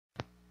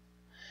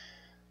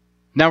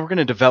Now we're going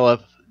to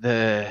develop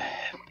the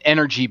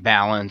energy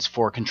balance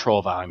for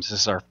control volumes.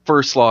 This is our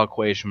first law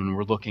equation when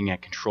we're looking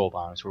at control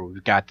volumes, where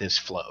we've got this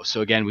flow.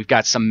 So again, we've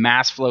got some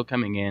mass flow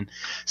coming in,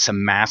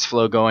 some mass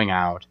flow going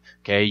out.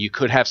 Okay, you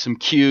could have some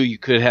Q, you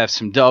could have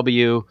some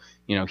W,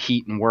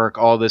 heat and work,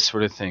 all this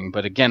sort of thing.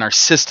 But again, our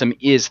system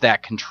is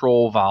that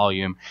control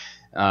volume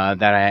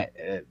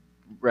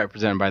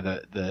represented by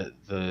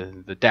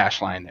the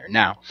dash line there.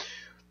 Now,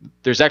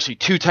 there's actually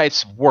two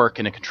types of work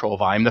in a control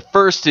volume. The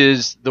first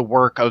is the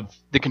work of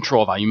the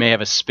control volume. You may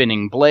have a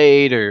spinning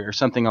blade or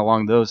something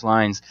along those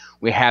lines.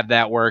 We have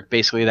that work.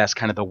 Basically, that's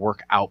kind of the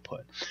work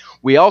output.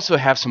 We also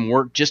have some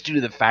work just due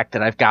to the fact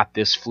that I've got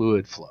this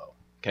fluid flow.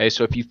 Okay,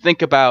 so if you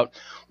think about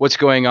what's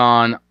going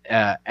on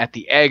at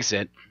the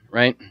exit,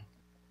 right?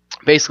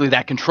 Basically,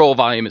 that control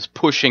volume is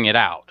pushing it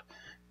out,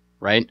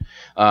 right?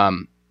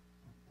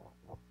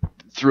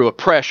 Through a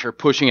pressure,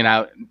 pushing it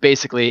out.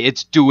 Basically,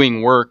 it's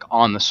doing work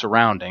on the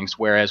surroundings,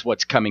 whereas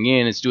what's coming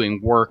in is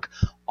doing work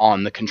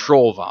on the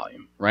control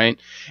volume, right?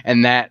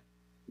 And that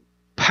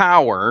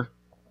power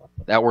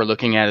that we're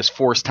looking at is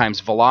force times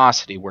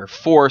velocity, where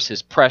force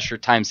is pressure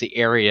times the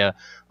area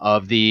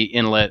of the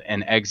inlet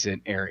and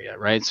exit area,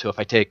 right? So if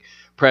I take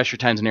pressure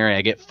times an area,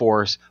 I get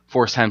force.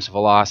 Force times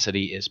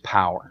velocity is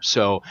power.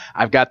 So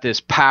I've got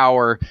this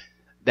power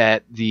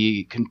that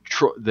the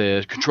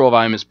control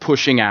volume is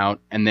pushing out,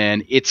 and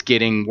then it's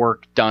getting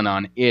work done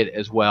on it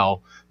as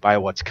well by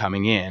what's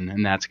coming in,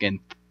 and that's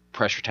again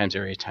pressure times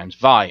area times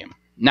volume.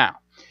 Now,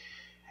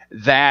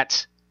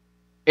 that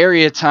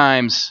area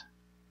times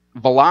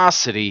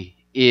velocity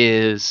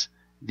is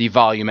the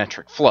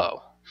volumetric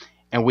flow,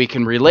 and we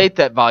can relate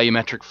that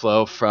volumetric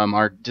flow from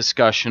our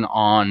discussion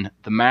on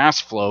the mass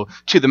flow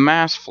to the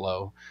mass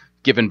flow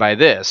given by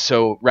this.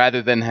 So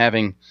rather than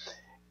having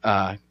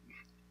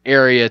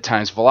area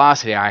times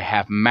velocity, I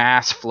have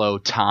mass flow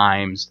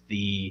times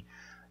the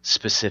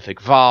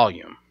specific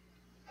volume.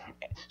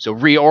 So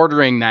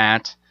reordering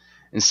that,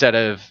 instead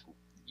of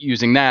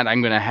using that,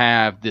 I'm going to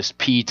have this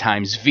P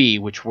times V,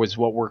 which was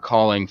what we're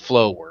calling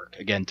flow work,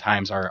 again,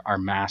 times our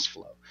mass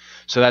flow.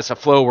 So that's a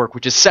flow work,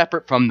 which is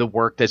separate from the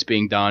work that's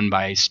being done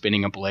by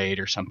spinning a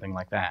blade or something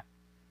like that.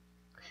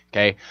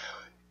 Okay,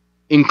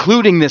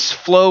 including this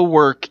flow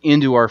work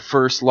into our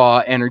first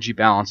law energy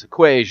balance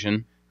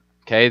equation.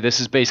 Okay, this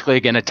is basically,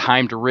 again, a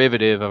time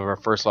derivative of our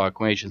first law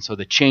equation. So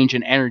the change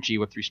in energy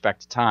with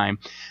respect to time,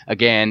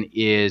 again,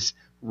 is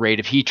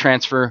rate of heat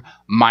transfer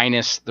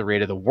minus the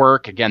rate of the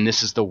work. Again,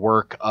 this is the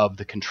work of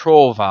the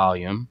control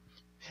volume.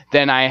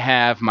 Then I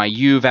have my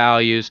U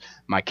values,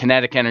 my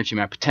kinetic energy,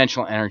 my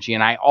potential energy,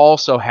 and I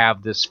also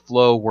have this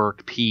flow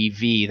work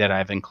PV that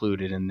I've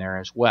included in there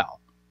as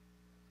well.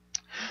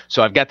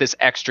 So I've got this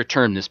extra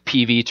term, this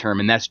PV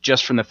term, and that's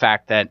just from the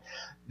fact that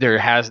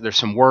there's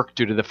some work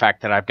due to the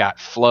fact that I've got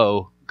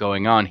flow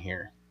going on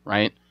here,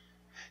 right?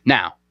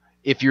 Now,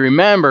 if you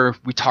remember,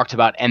 we talked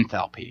about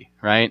enthalpy,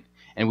 right?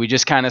 And we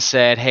just kind of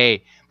said,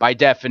 hey, by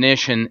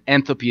definition,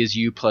 enthalpy is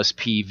U plus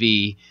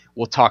PV.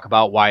 We'll talk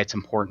about why it's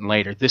important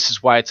later. This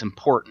is why it's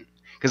important,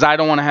 because I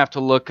don't want to have to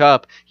look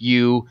up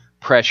U,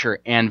 pressure,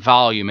 and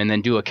volume and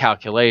then do a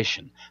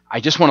calculation.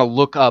 I just want to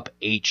look up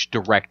H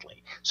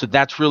directly. So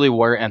that's really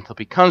where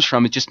enthalpy comes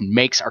from. It just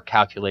makes our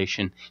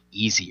calculation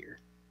easier.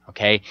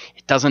 Okay,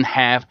 it doesn't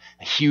have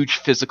a huge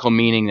physical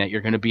meaning that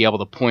you're going to be able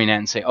to point at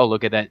and say, oh,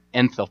 look at that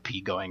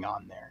enthalpy going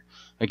on there.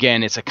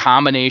 Again, it's a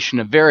combination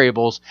of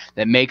variables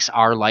that makes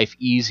our life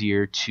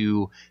easier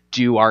to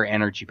do our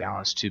energy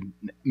balance, to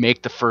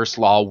make the first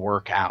law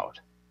work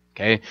out.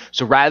 Okay,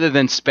 so rather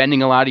than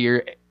spending a lot of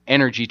your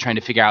energy trying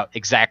to figure out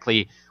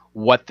exactly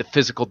what the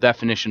physical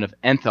definition of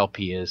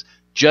enthalpy is,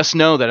 just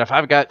know that if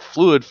I've got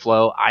fluid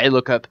flow, I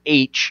look up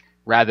H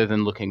rather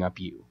than looking up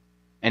U.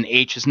 And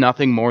H is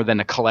nothing more than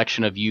a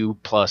collection of U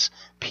plus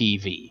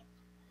PV.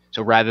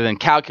 So rather than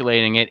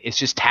calculating it, it's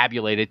just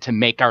tabulated to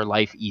make our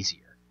life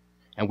easier.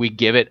 And we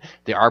give it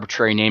the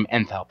arbitrary name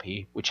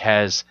enthalpy, which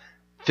has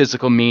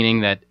physical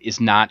meaning that is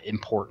not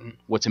important.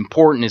 What's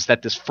important is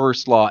that this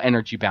first law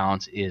energy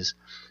balance is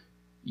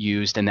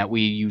used, and that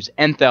we use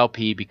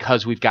enthalpy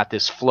because we've got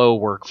this flow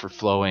work for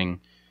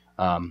flowing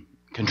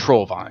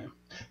control volume.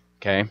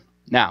 Okay.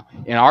 Now,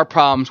 in our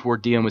problems, we're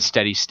dealing with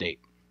steady state.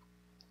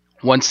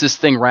 Once this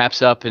thing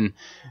wraps up and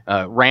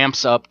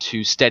ramps up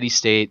to steady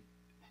state,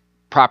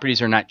 properties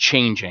are not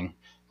changing.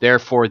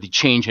 Therefore, the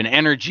change in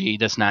energy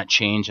does not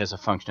change as a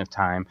function of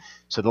time.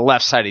 So the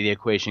left side of the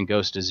equation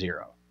goes to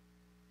 0.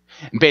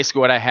 And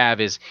basically what I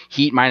have is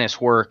heat minus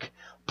work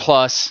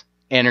plus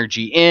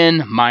energy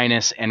in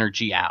minus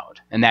energy out.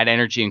 And that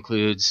energy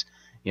includes,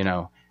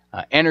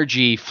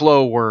 energy,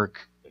 flow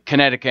work,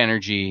 kinetic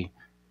energy,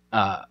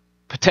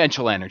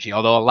 potential energy,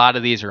 although a lot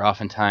of these are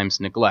oftentimes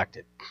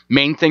neglected.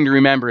 Main thing to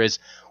remember is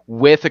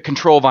with a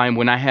control volume,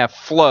 when I have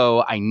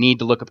flow, I need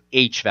to look up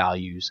H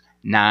values,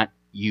 not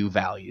U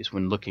values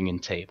when looking in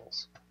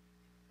tables.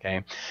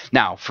 Okay.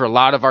 Now, for a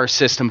lot of our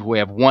systems, we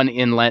have one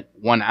inlet,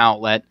 one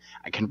outlet.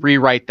 I can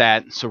rewrite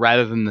that. So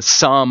rather than the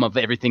sum of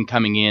everything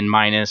coming in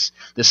minus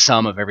the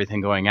sum of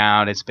everything going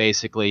out, it's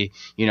basically,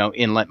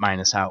 inlet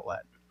minus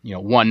outlet.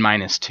 1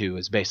 minus 2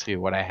 is basically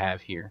what I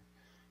have here.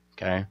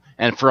 Okay,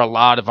 and for a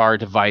lot of our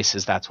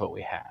devices, that's what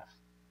we have.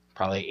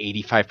 Probably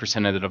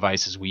 85% of the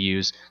devices we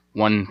use,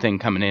 one thing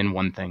coming in,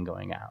 one thing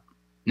going out.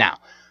 Now,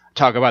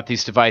 talk about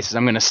these devices.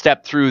 I'm going to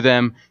step through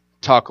them,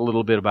 talk a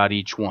little bit about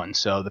each one.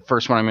 So the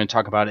first one I'm going to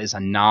talk about is a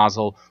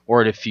nozzle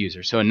or a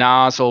diffuser. So a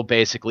nozzle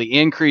basically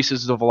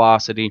increases the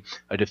velocity,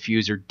 a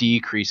diffuser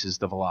decreases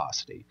the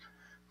velocity.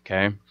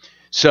 Okay,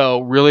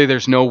 so really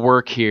there's no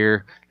work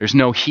here. There's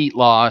no heat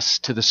loss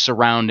to the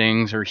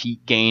surroundings or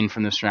heat gain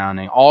from the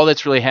surrounding. All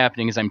that's really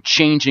happening is I'm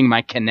changing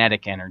my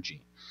kinetic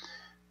energy.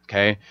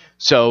 Okay,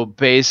 so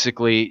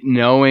basically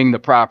knowing the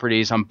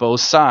properties on both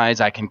sides,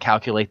 I can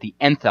calculate the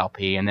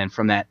enthalpy, and then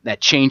from that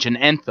change in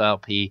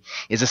enthalpy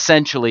is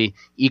essentially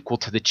equal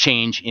to the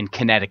change in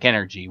kinetic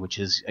energy, which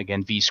is,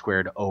 again, V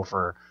squared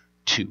over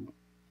 2.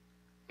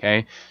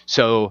 Okay,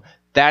 so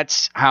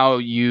that's how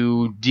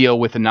you deal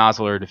with a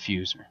nozzle or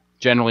diffuser.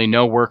 Generally,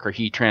 no work or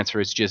heat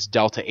transfer. It's just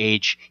delta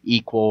H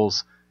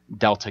equals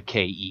delta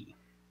KE.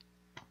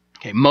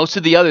 Okay, most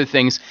of the other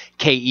things,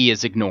 KE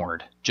is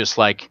ignored, just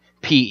like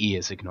PE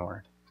is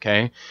ignored.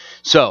 Okay,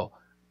 so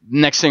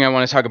next thing I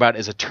want to talk about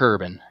is a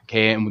turbine.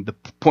 Okay, and the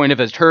point of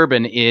a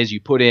turbine is you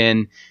put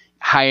in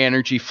high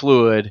energy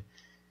fluid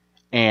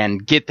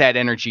and get that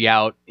energy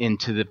out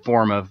into the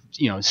form of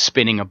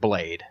spinning a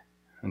blade.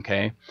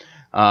 Okay,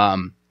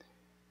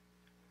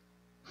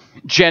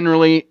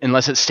 generally,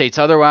 unless it states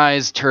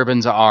otherwise,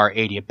 turbines are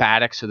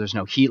adiabatic, so there's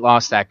no heat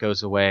loss. That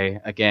goes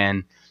away.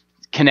 Again,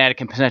 kinetic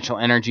and potential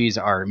energies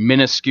are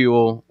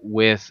minuscule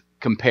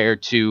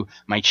compared to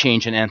my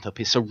change in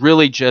enthalpy. So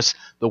really just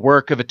the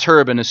work of a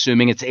turbine,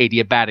 assuming it's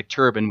adiabatic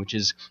turbine, which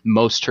is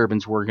most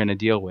turbines we're going to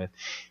deal with,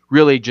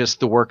 really just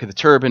the work of the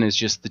turbine is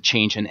just the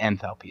change in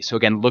enthalpy. So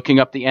again, looking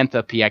up the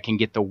enthalpy, I can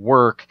get the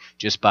work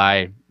just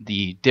by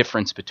the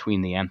difference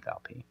between the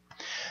enthalpy.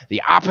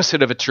 The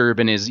opposite of a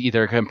turbine is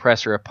either a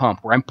compressor or a pump,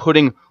 where I'm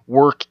putting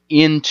work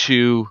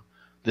into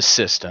the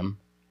system,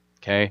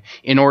 okay,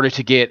 in order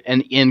to get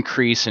an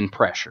increase in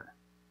pressure.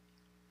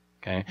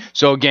 Okay,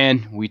 so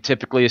again, we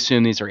typically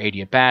assume these are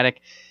adiabatic.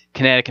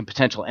 Kinetic and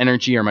potential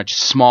energy are much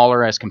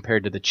smaller as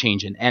compared to the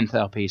change in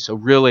enthalpy. So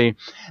really,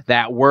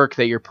 that work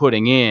that you're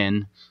putting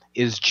in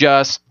is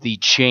just the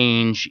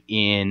change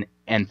in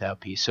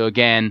enthalpy. So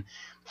again,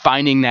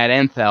 finding that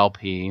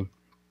enthalpy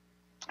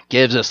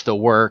gives us the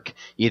work,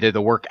 either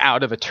the work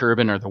out of a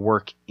turbine or the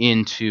work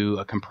into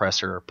a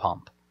compressor or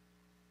pump.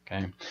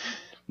 Okay.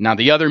 Now,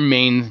 the other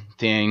main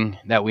thing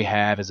that we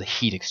have is a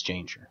heat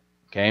exchanger.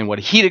 Okay, and what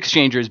a heat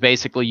exchanger is,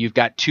 basically you've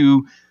got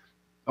two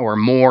or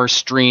more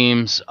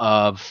streams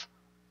of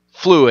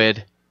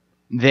fluid.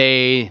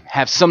 They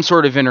have some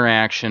sort of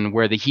interaction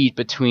where the heat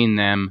between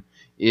them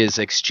is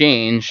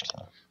exchanged.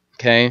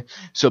 Okay,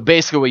 so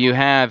basically what you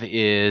have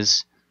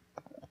is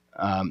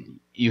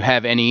you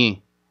have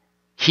any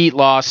heat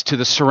loss to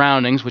the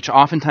surroundings, which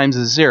oftentimes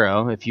is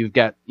zero if you've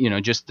got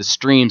just the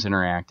streams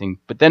interacting,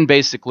 but then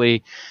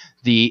basically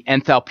the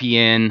enthalpy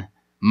in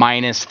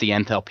minus the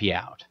enthalpy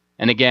out.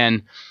 And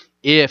again,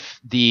 if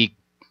the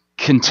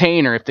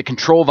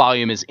control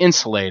volume is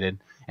insulated,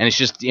 and it's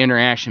just the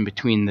interaction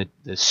between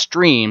the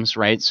streams,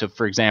 right? So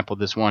for example,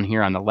 this one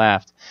here on the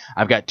left,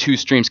 I've got two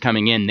streams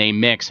coming in, they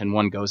mix and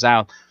one goes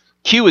out.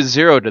 Q is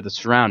zero to the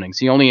surroundings.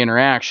 The only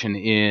interaction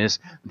is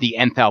the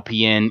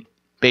enthalpy in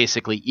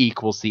basically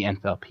equals the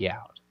enthalpy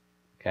out.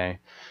 Okay,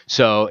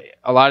 so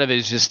a lot of it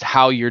is just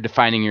how you're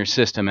defining your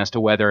system as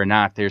to whether or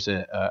not there's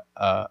a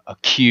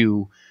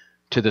Q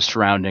to the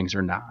surroundings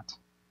or not.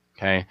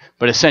 Okay,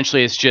 but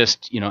essentially it's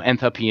just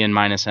enthalpy in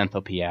minus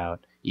enthalpy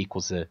out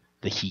equals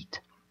the heat.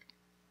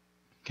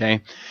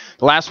 Okay,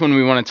 the last one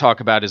we want to talk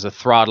about is a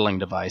throttling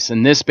device,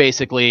 and this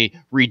basically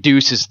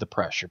reduces the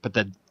pressure. But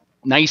the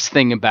nice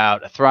thing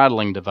about a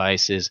throttling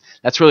device is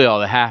that's really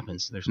all that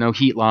happens. There's no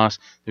heat loss.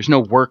 There's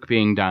no work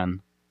being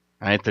done.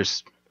 Right?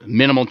 There's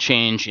minimal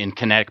change in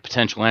kinetic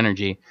potential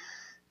energy.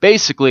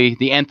 Basically,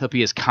 the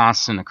enthalpy is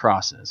constant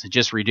across this. It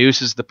just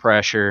reduces the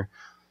pressure.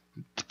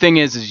 The thing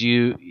is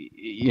you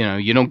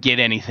don't get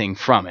anything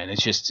from it. It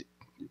just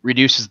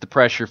reduces the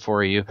pressure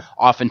for you.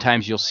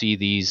 Oftentimes you'll see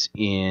these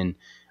in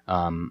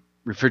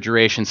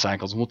refrigeration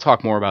cycles. We'll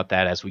talk more about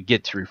that as we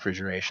get to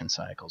refrigeration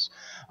cycles.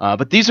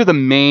 But these are the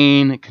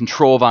main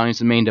control volumes,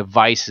 the main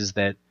devices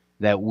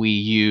that we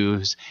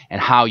use, and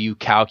how you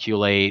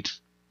calculate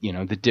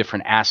the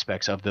different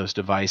aspects of those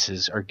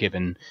devices are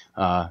given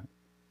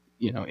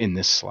in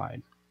this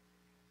slide.